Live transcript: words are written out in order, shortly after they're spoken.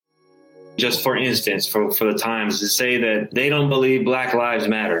just for instance, for the Times, to say that they don't believe Black Lives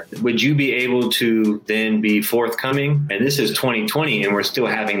Matter, would you be able to then be forthcoming? And this is 2020 and we're still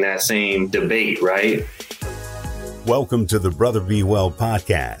having that same debate, right? Welcome to the Brother Be Well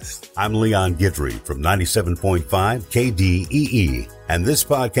podcast. I'm Leon Guidry from 97.5 KDEE, and this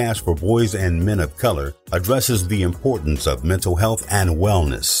podcast for boys and men of color addresses the importance of mental health and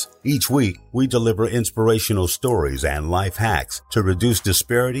wellness. Each week, we deliver inspirational stories and life hacks to reduce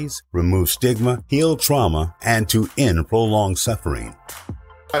disparities, remove stigma, heal trauma, and to end prolonged suffering.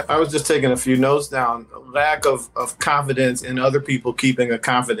 I was just taking a few notes down. Lack of confidence in other people keeping a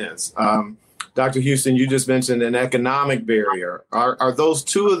confidence. Dr. Houston, you just mentioned an economic barrier. Are those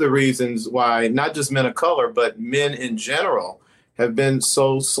two of the reasons why not just men of color, but men in general have been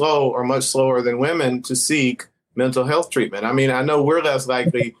so slow or much slower than women to seek mental health treatment? I mean, I know we're less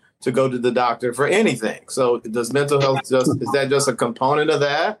likely to go to the doctor for anything. So does mental health is that just a component of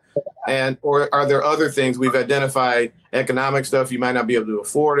that? Or are there other things we've identified, economic stuff, you might not be able to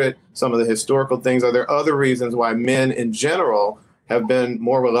afford it, some of the historical things? Are there other reasons why men in general have been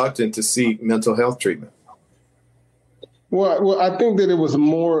more reluctant to seek mental health treatment? Well, I think that it was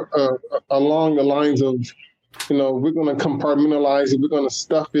more along the lines of, we're going to compartmentalize it, we're going to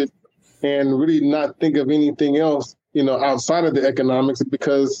stuff it, and really not think of anything else, outside of the economics,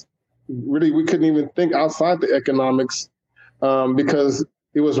 because really we couldn't even think outside the economics because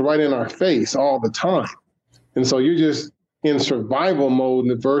it was right in our face all the time. And so you're just in survival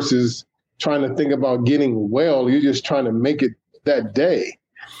mode versus trying to think about getting well. You're just trying to make it that day.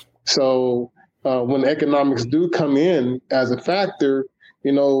 So when economics do come in as a factor,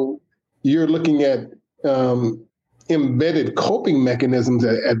 you're looking at embedded coping mechanisms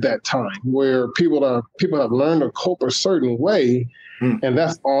at that time, where people have learned to cope a certain way, and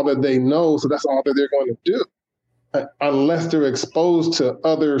that's all that they know. So that's all that they're going to do, unless they're exposed to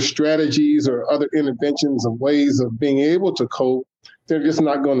other strategies or other interventions of ways of being able to cope. They're just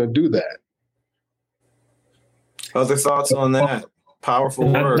not going to do that. Other thoughts on that?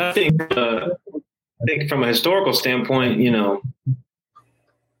 Powerful word. I think from a historical standpoint,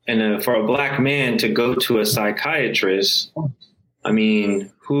 and for a Black man to go to a psychiatrist, I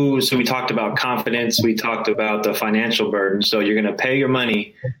mean, so we talked about confidence, we talked about the financial burden. So you're going to pay your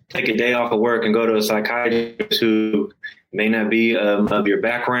money, take a day off of work and go to a psychiatrist who may not be of your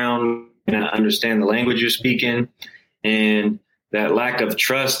background, may not understand the language you're speaking, and that lack of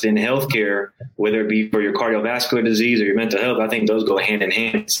trust in healthcare, whether it be for your cardiovascular disease or your mental health, I think those go hand in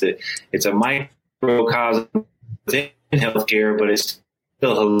hand. It's a microcosm within healthcare, but it's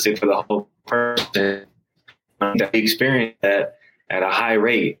still holistic for the whole person. We experience that at a high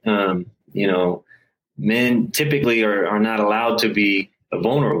rate. Men typically are not allowed to be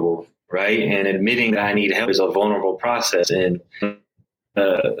vulnerable, right? And admitting that I need help is a vulnerable process. And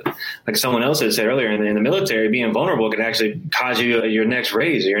like someone else had said earlier, in the military, being vulnerable could actually cause you your next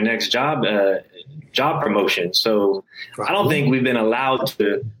raise or your next job promotion. So I don't think we've been allowed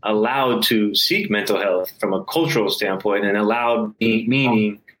to seek mental health from a cultural standpoint, and allowed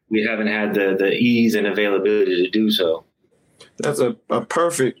meaning we haven't had the ease and availability to do so. That's a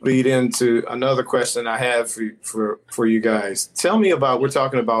perfect lead into another question I have for you guys. Tell me about, we're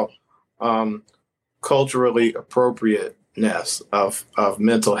talking about culturally appropriateness of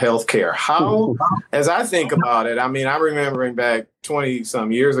mental health care. How, as I think about it, I mean, I'm remembering back 20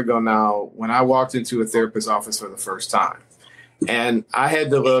 some years ago now when I walked into a therapist's office for the first time, and I had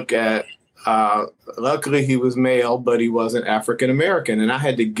to look at, luckily he was male, but he wasn't African-American. And I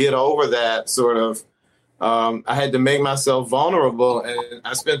had to get over that sort of, I had to make myself vulnerable. And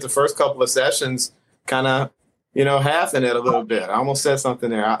I spent the first couple of sessions kind of, halving it a little bit. I almost said something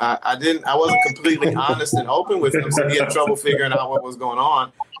there. I wasn't completely honest and open with him. So he had trouble figuring out what was going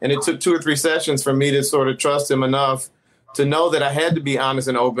on. And it took 2 or 3 sessions for me to sort of trust him enough to know that I had to be honest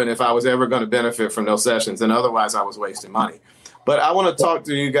and open if I was ever going to benefit from those sessions. And otherwise I was wasting money. But I want to talk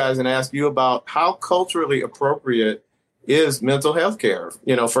to you guys and ask you about how culturally appropriate is mental health care?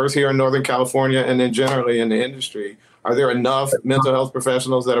 First here in Northern California and then generally in the industry. Are there enough mental health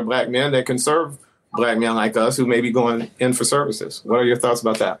professionals that are Black men that can serve Black men like us who may be going in for services? What are your thoughts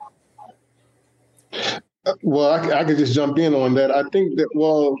about that? Well, I could just jump in on that. I think that,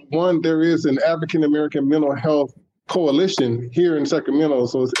 one, there is an African American Mental Health Coalition here in Sacramento.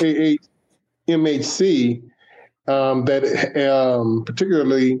 So it's AHMHC, that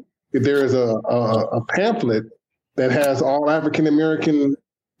particularly there is a pamphlet that has all African American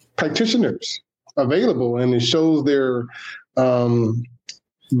practitioners available, and it shows their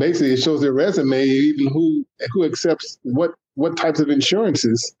basically it shows their resume, even who accepts what types of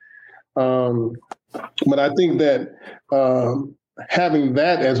insurances. But I think that having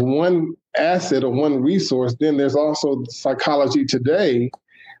that as one asset or one resource, then there's also Psychology Today,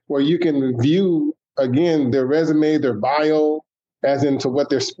 where you can view, again, their resume, their bio, as into what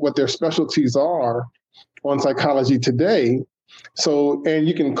their specialties are on Psychology Today. So, and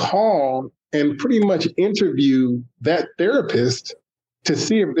you can call and pretty much interview that therapist to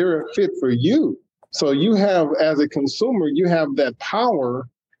see if they're a fit for you. So you have, as a consumer, you have that power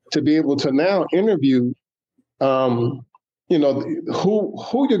to be able to now interview, who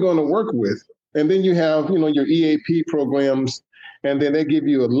you're going to work with. And then you have, your EAP programs, and then they give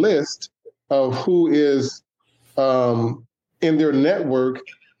you a list of who is in their network.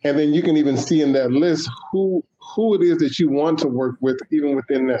 And then you can even see in that list who it is that you want to work with, even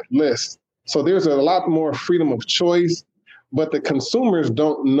within that list. So there's a lot more freedom of choice, but the consumers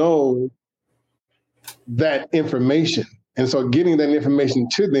don't know that information. And so getting that information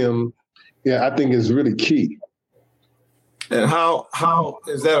to them, I think is really key. And how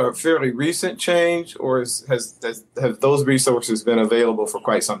is that a fairly recent change, or have those resources been available for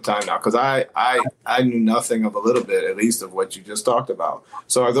quite some time now? Because I knew nothing of a little bit, at least, of what you just talked about.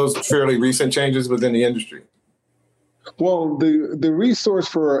 So are those fairly recent changes within the industry? Well, the resource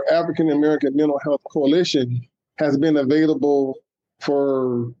for African American Mental Health Coalition has been available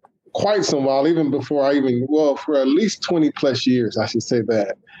for quite some while, even before for at least 20 plus years, I should say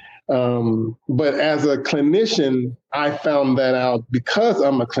that. But as a clinician, I found that out because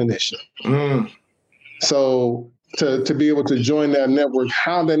I'm a clinician. So to be able to join that network,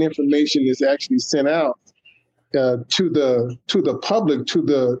 how that information is actually sent out to the public,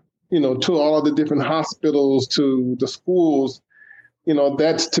 to all of the different hospitals, to the schools,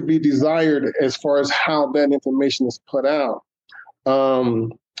 that's to be desired as far as how that information is put out.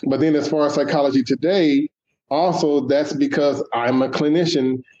 But then as far as Psychology Today, also that's because I'm a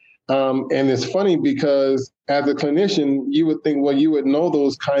clinician. And it's funny because as a clinician, you would think, well, you would know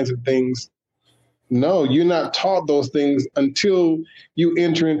those kinds of things. No, you're not taught those things until you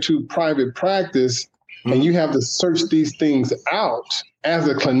enter into private practice, and you have to search these things out as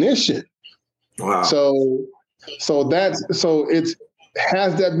a clinician. Wow. So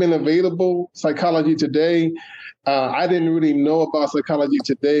has that been available, Psychology Today? I didn't really know about Psychology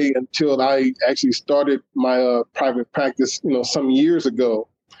Today until I actually started my private practice, some years ago.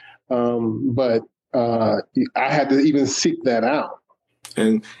 But I had to even seek that out.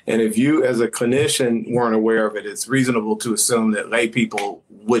 And if you, as a clinician, weren't aware of it, it's reasonable to assume that lay people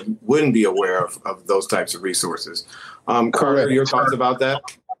wouldn't be aware of those types of resources. Carter, your thoughts about that?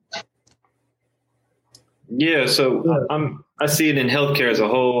 Yeah, so I see it in healthcare as a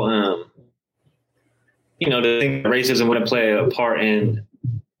whole. To think that racism wouldn't play a part in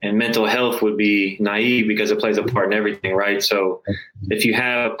mental health would be naive, because it plays a part in everything, right? So if you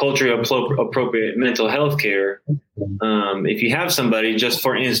have culturally appropriate mental health care, if you have somebody, just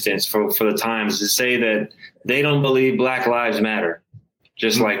for instance, for the Times, to say that they don't believe Black Lives Matter,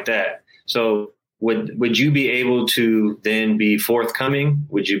 just like that. So would you be able to then be forthcoming?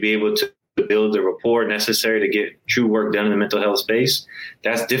 Would you be able to build the rapport necessary to get true work done in the mental health space?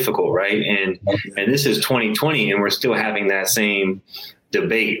 That's difficult, right? And this is 2020, and we're still having that same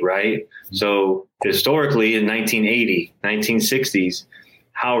debate, right? So historically in 1980, 1960s,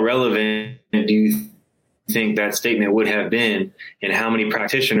 how relevant do you think that statement would have been, and how many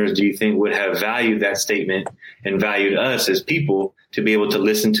practitioners do you think would have valued that statement and valued us as people to be able to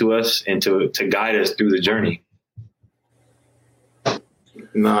listen to us and to guide us through the journey?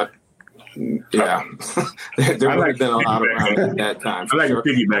 Not, yeah. There would have been a lot around at that time. I like to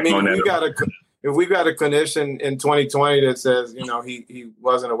piggyback on that. If we've got a clinician in 2020 that says, he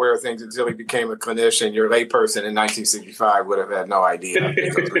wasn't aware of things until he became a clinician, your layperson in 1965 would have had no idea that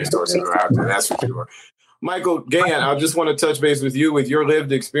those resources are out there. That's for sure. Mykel Gayent, I just want to touch base with you with your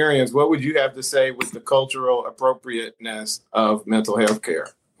lived experience. What would you have to say with the cultural appropriateness of mental health care,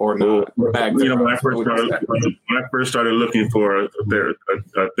 or not? When I first started looking for a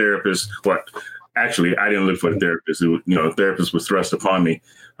therapist, actually, I didn't look for a therapist. A therapist was thrust upon me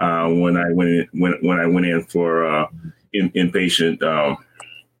when I went in for inpatient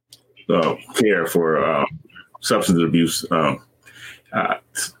care for substance abuse.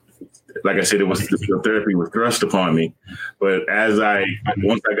 Like I said, the therapy was thrust upon me. But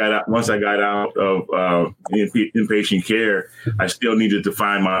once I got out of inpatient care, I still needed to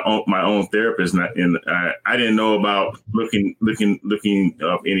find my own therapist, and I didn't know about looking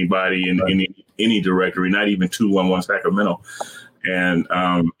up anybody in any directory, not even 211 Sacramento. And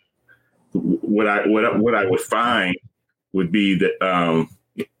what I would find would be that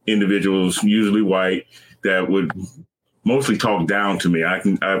individuals, usually white, that would mostly talk down to me. I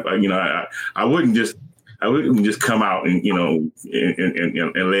wouldn't just I wouldn't just come out and and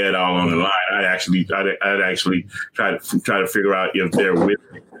lay it all on the line. I'd actually try to figure out if they're with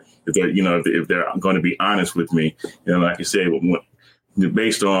me, if they're going to be honest with me. Like I said,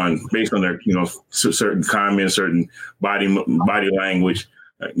 based on their certain comments, certain body language,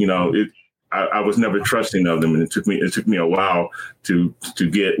 I was never trusting of them, and it took me a while to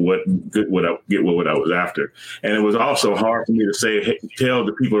get what I was after. And it was also hard for me to tell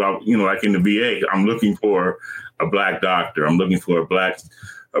the people, like in the VA, I'm looking for a Black doctor, I'm looking for a black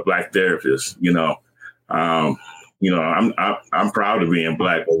therapist. I'm proud of being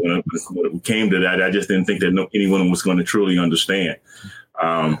Black, but when it came to that, I just didn't think that anyone was going to truly understand.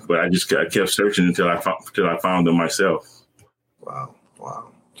 But I kept searching until I found them myself. Wow.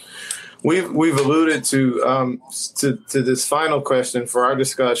 We've alluded to this final question for our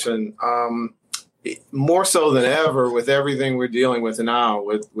discussion. More so than ever, with everything we're dealing with now,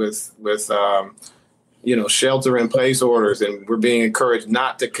 with shelter-in-place orders, and we're being encouraged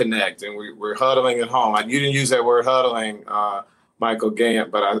not to connect, and we're huddling at home. You didn't use that word huddling, Mykel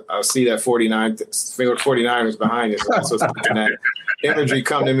Gayent, but I see that 49ers behind you, so that imagery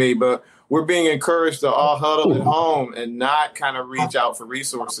come to me. But we're being encouraged to all huddle at home and not kind of reach out for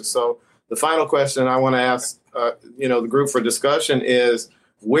resources. So the final question I want to ask, the group for discussion is,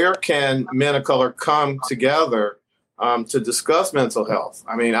 where can men of color come together to discuss mental health?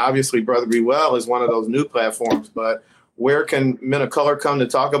 I mean, obviously, Brother Be Well is one of those new platforms, but where can men of color come to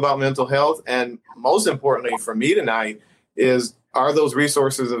talk about mental health? And most importantly for me tonight is, are those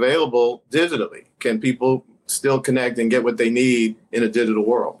resources available digitally? Can people still connect and get what they need in a digital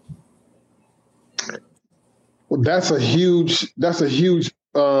world? Well, that's a huge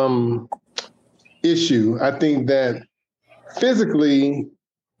issue. I think that physically,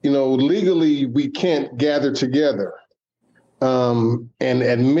 legally, we can't gather together and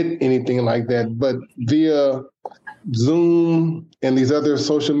admit anything like that. But via Zoom and these other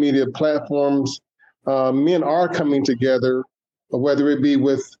social media platforms, men are coming together, whether it be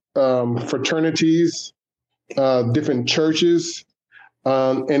with fraternities, different churches,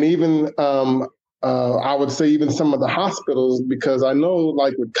 and even I would say even some of the hospitals, because I know,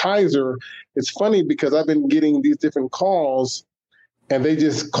 like with Kaiser, it's funny because I've been getting these different calls, and they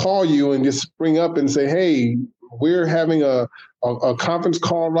just call you and just spring up and say, hey, we're having a conference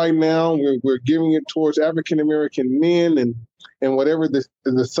call right now. We're giving it towards African-American men and whatever the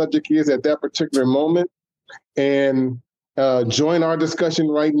subject is at that particular moment, and join our discussion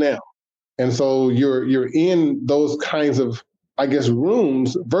right now. And so you're in those kinds of, I guess,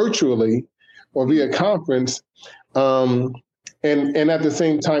 rooms virtually or via conference. And at the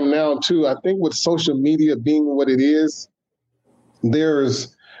same time now, too, I think with social media being what it is,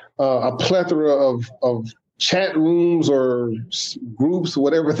 there's a plethora of chat rooms or groups,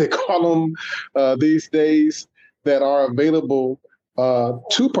 whatever they call them these days, that are available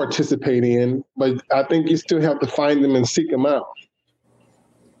to participate in. But I think you still have to find them and seek them out.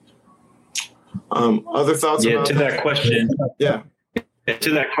 Other thoughts? Yeah, to that question. Yeah.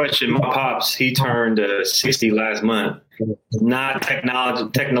 To that question, my pops, he turned 60 last month. Not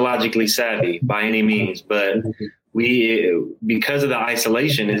technologically savvy by any means, but because of the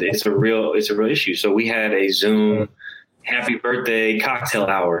isolation, it's a real issue. So we had a Zoom happy birthday cocktail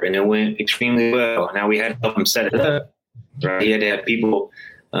hour, and it went extremely well. Now we had to help him set it up. Right? He had to have people,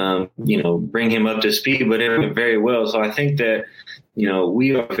 bring him up to speed, but it went very well. So I think that,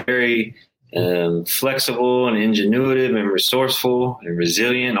 we are very flexible and ingenuitive and resourceful and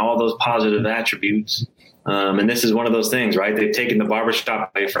resilient, all those positive attributes. And this is one of those things, right? They've taken the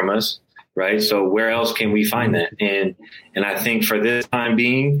barbershop away from us, right? So where else can we find that? And I think for this time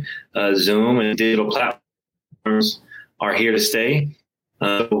being, Zoom and digital platforms are here to stay.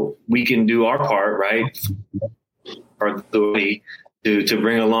 We can do our part, right? Or to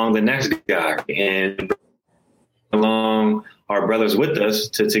bring along the next guy and bring along our brothers with us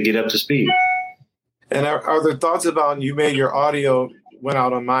to get up to speed. And are there thoughts about, you made your audio went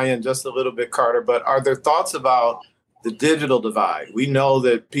out on my end just a little bit, Carter, but are there thoughts about the digital divide? We know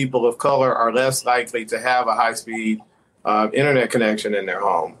that people of color are less likely to have a high-speed internet connection in their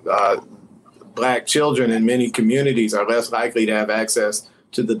home. Black children in many communities are less likely to have access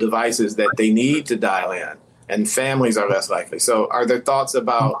to the devices that they need to dial in, and families are less likely. So are there thoughts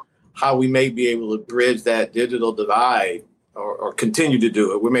about how we may be able to bridge that digital divide or continue to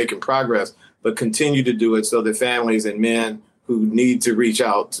do it? We're making progress, but continue to do it so that families and men who need to reach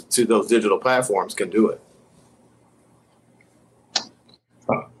out to those digital platforms can do it.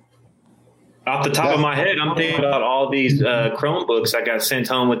 Off the top of my head, I'm thinking about all these Chromebooks I got sent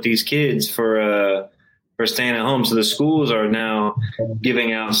home with these kids for are staying at home. So the schools are now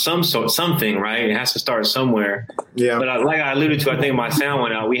giving out something, right? It has to start somewhere. Yeah. But like I alluded to, I think my sound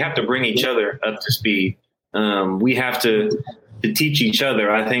went out. We have to bring each other up to speed. We have to teach each other.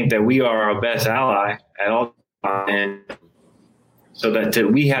 I think that we are our best ally at all times. And so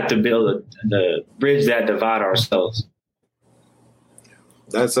that we have to build the bridge that divide ourselves.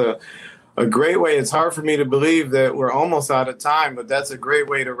 That's a great way. It's hard for me to believe that we're almost out of time, but that's a great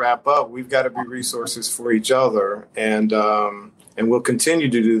way to wrap up. We've got to be resources for each other, and we'll continue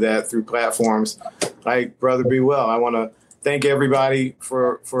to do that through platforms like Brother Be Well. I want to thank everybody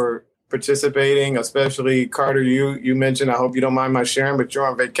for participating, especially Carter. You mentioned, I hope you don't mind my sharing, but you're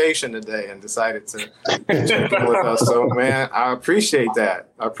on vacation today and decided to check in with us. So, man, I appreciate that.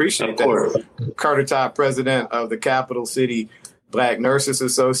 Carter Todd, president of the Capital City Black Nurses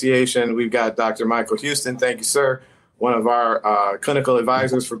Association. We've got Dr. Mykel Houston. Thank you, sir. One of our clinical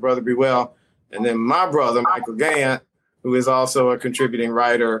advisors for Brother Be Well. And then my brother, Mykel Gayent, who is also a contributing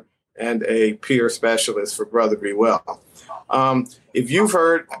writer and a peer specialist for Brother Be Well. If you've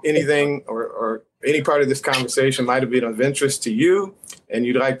heard anything or any part of this conversation might have been of interest to you and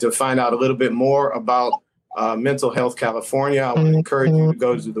you'd like to find out a little bit more about Mental Health California, I would encourage you to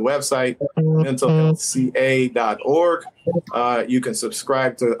go to the website, mentalhealthca.org. You can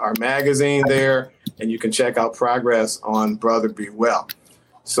subscribe to our magazine there, and you can check out progress on Brother Be Well.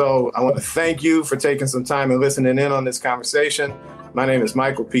 So I want to thank you for taking some time and listening in on this conversation. My name is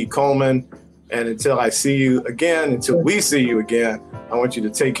Mykel P. Coleman, and until we see you again, I want you to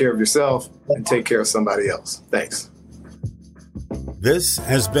take care of yourself and take care of somebody else. Thanks. This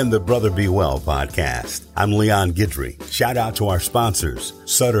has been the Brother Be Well podcast. I'm Leon Guidry. Shout out to our sponsors,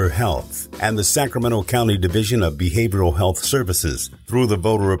 Sutter Health and the Sacramento County Division of Behavioral Health Services through the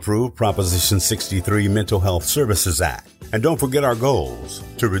voter-approved Proposition 63 Mental Health Services Act. And don't forget our goals: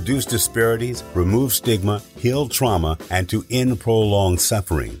 to reduce disparities, remove stigma, heal trauma, and to end prolonged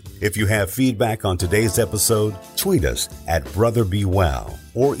suffering. If you have feedback on today's episode, tweet us at Brother Be Well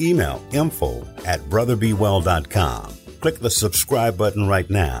or email info@brotherbewell.com. Click the subscribe button right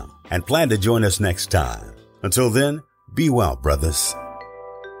now and plan to join us next time. Until then, be well, brothers.